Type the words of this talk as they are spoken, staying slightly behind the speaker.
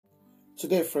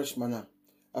Today, fresh manna,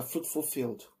 a fruitful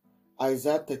field.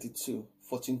 Isaiah 32,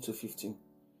 14-15.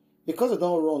 Because they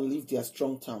don't run, leave their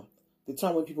strong town. The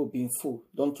town when people being full,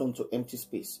 don't turn to empty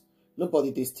space.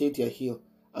 Nobody they stay their hill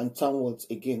and townwards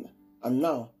again. And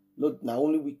now, not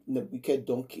only wicked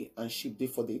donkey and sheep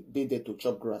they there to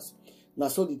chop grass. Now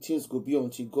so the things go be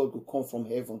until God will come from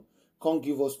heaven, come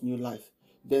give us new life.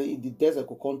 Then in the desert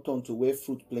will come turn to where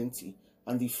fruit plenty,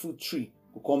 and the fruit tree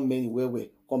will come many where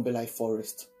come be like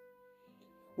forest.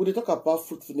 We dey talk about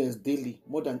fruitfulness daily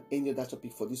more than any other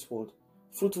topic for this world.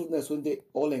 Fruitfulness when they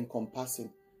all encompassing,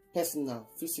 personal,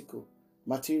 physical,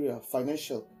 material,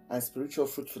 financial, and spiritual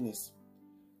fruitfulness.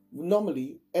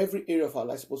 Normally, every area of our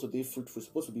life is supposed to be fruitful,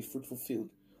 supposed to be fruitful field.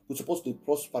 We're supposed to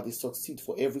prosper, they succeed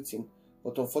for everything.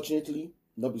 But unfortunately,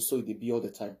 not be so it be all the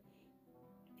time.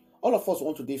 All of us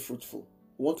want to be fruitful.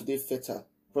 We want to be fertile,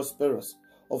 prosperous.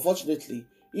 Unfortunately,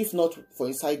 if not for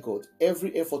inside God,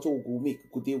 every effort we will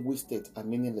make could be wasted and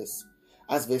meaningless.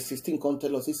 As verse 16 can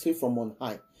tell us, it's from on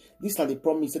high. This is the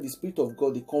promise that the Spirit of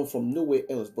God they come from nowhere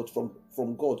else but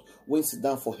from God when sit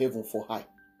down for heaven for high.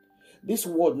 This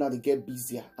world now they get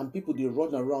busier and people they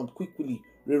run around quickly,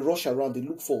 they rush around, they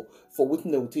look for what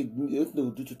they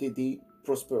will do today they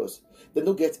prosperous. They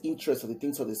don't get interest in the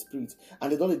things of the Spirit,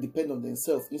 and they don't depend on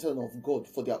themselves instead of God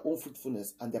for their own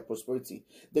fruitfulness and their prosperity.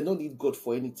 They don't need God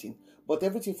for anything. But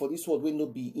everything for this world will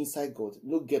not be inside God,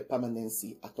 no get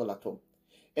permanency at all.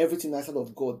 Everything outside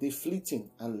of God, they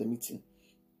fleeting and limiting.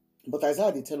 But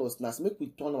Isaiah they tell us now, make we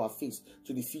turn our face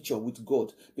to the future with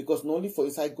God, because not only for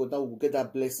inside God now we will get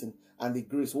that blessing and the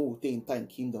grace when we will take in time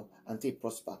kingdom and take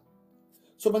prosper.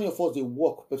 So many of us they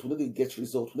work, but we know they get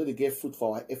results, we know they get fruit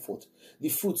for our effort. The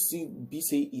fruit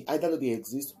either they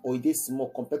exist or it is small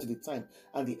compared to the time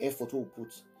and the effort we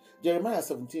put. Jeremiah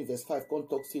 17 verse 5 can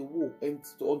talk say, woe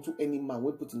unto any man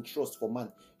when put in trust for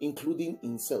man, including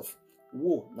himself.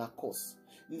 Woe na curse.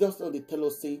 They tell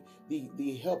us say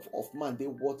the help of man they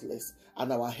worthless,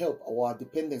 and our help or our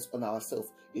dependence on ourselves,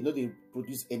 they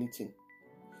produce anything.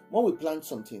 When we plant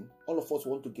something, all of us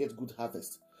want to get good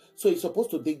harvest. So it's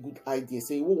supposed to be good idea.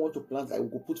 Say we want to plant, like we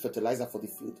go put fertilizer for the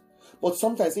field. But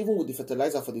sometimes even with the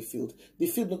fertilizer for the field not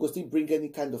going to still bring any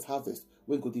kind of harvest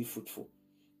when go be fruitful.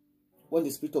 When the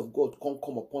Spirit of God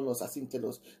come upon us, as He tell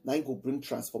us, now He go bring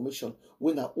transformation.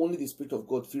 When not only the Spirit of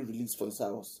God feel released for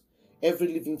inside us. Every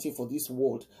living thing for this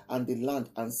world and the land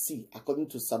and sea, according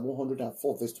to Psalm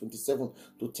 104 verse 27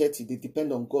 to 30, they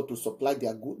depend on God to supply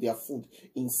their food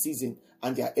in season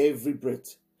and their every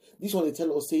breath. This one they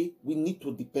tell us, say, we need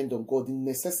to depend on God. The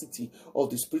necessity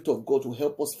of the Spirit of God to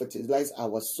help us fertilize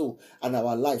our soul and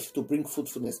our life to bring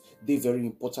fruitfulness. They're very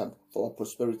important for our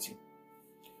prosperity.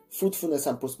 Fruitfulness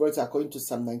and prosperity, according to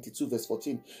Psalm 92 verse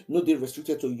 14, no they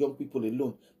restricted to young people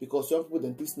alone, because young people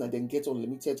then listen and then get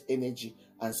unlimited energy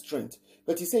and strength.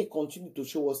 But he said, continue to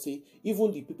show us, say,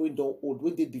 even the people in the old,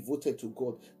 when they devoted to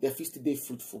God, their feast they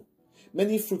fruitful.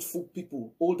 Many fruitful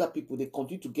people, older people, they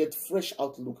continue to get fresh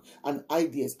outlook and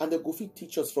ideas, and they go fit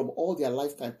teach us from all their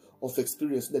lifetime of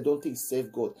experience. They don't take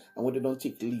serve God and when they don't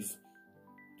take leave.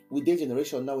 With their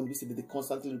generation now, when we see that they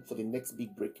constantly look for the next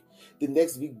big break. The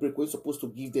next big break, we're supposed to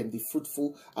give them the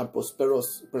fruitful and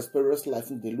prosperous life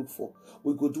they look for.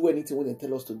 We go do anything when they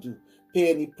tell us to do.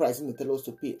 Pay any price when they tell us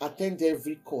to pay. Attend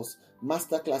every course,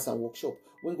 masterclass and workshop.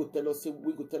 We go tell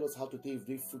us how to be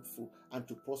very fruitful and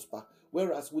to prosper.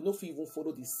 Whereas we don't even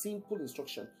follow the simple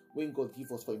instruction when God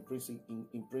gives us for in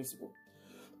principle.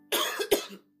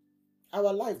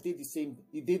 Our life did the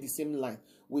same line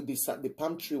with the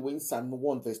palm tree when Psalm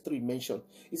 1 verse 3 mentioned.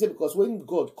 He said, because when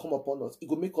God come upon us, He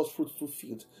will make us fruitful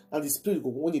field, and the Spirit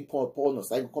will when He pour upon us,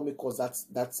 He will make us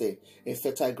that's a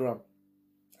fertile ground.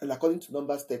 And according to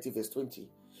Numbers 30 verse 20,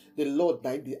 the Lord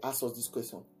now asks us this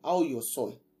question: how your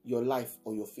soil, your life,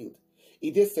 or your field?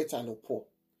 Is they fertile or poor?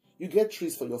 You get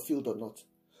trees for your field or not?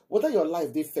 Whether your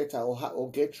life they fertile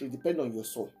or get trees depend on your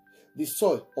soil, the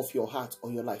soil of your heart or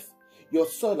your life. Your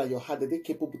soil and your heart, are they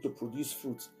capable to produce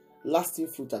fruit, lasting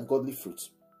fruit and godly fruit?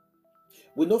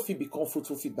 We know if we become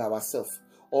fruitful feed by ourselves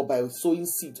or by sowing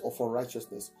seed of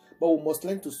unrighteousness, but we must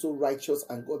learn to sow righteous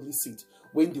and godly seed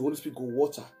when the Holy Spirit go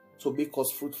water to make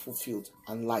us fruitful field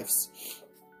and lives.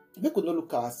 We could not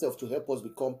look at ourselves to help us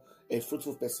become a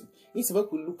fruitful person. Instead,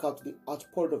 we look out the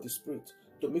outpouring of the Spirit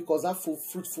to make us that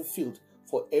fruitful field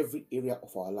for every area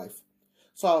of our life.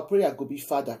 So our prayer could be,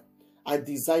 Father, I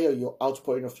desire your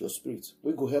outpouring of your Spirit.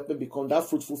 We go help me become that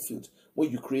fruitful field where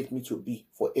you create me to be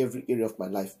for every area of my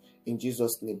life. In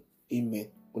Jesus' name,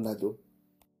 amen. Unado.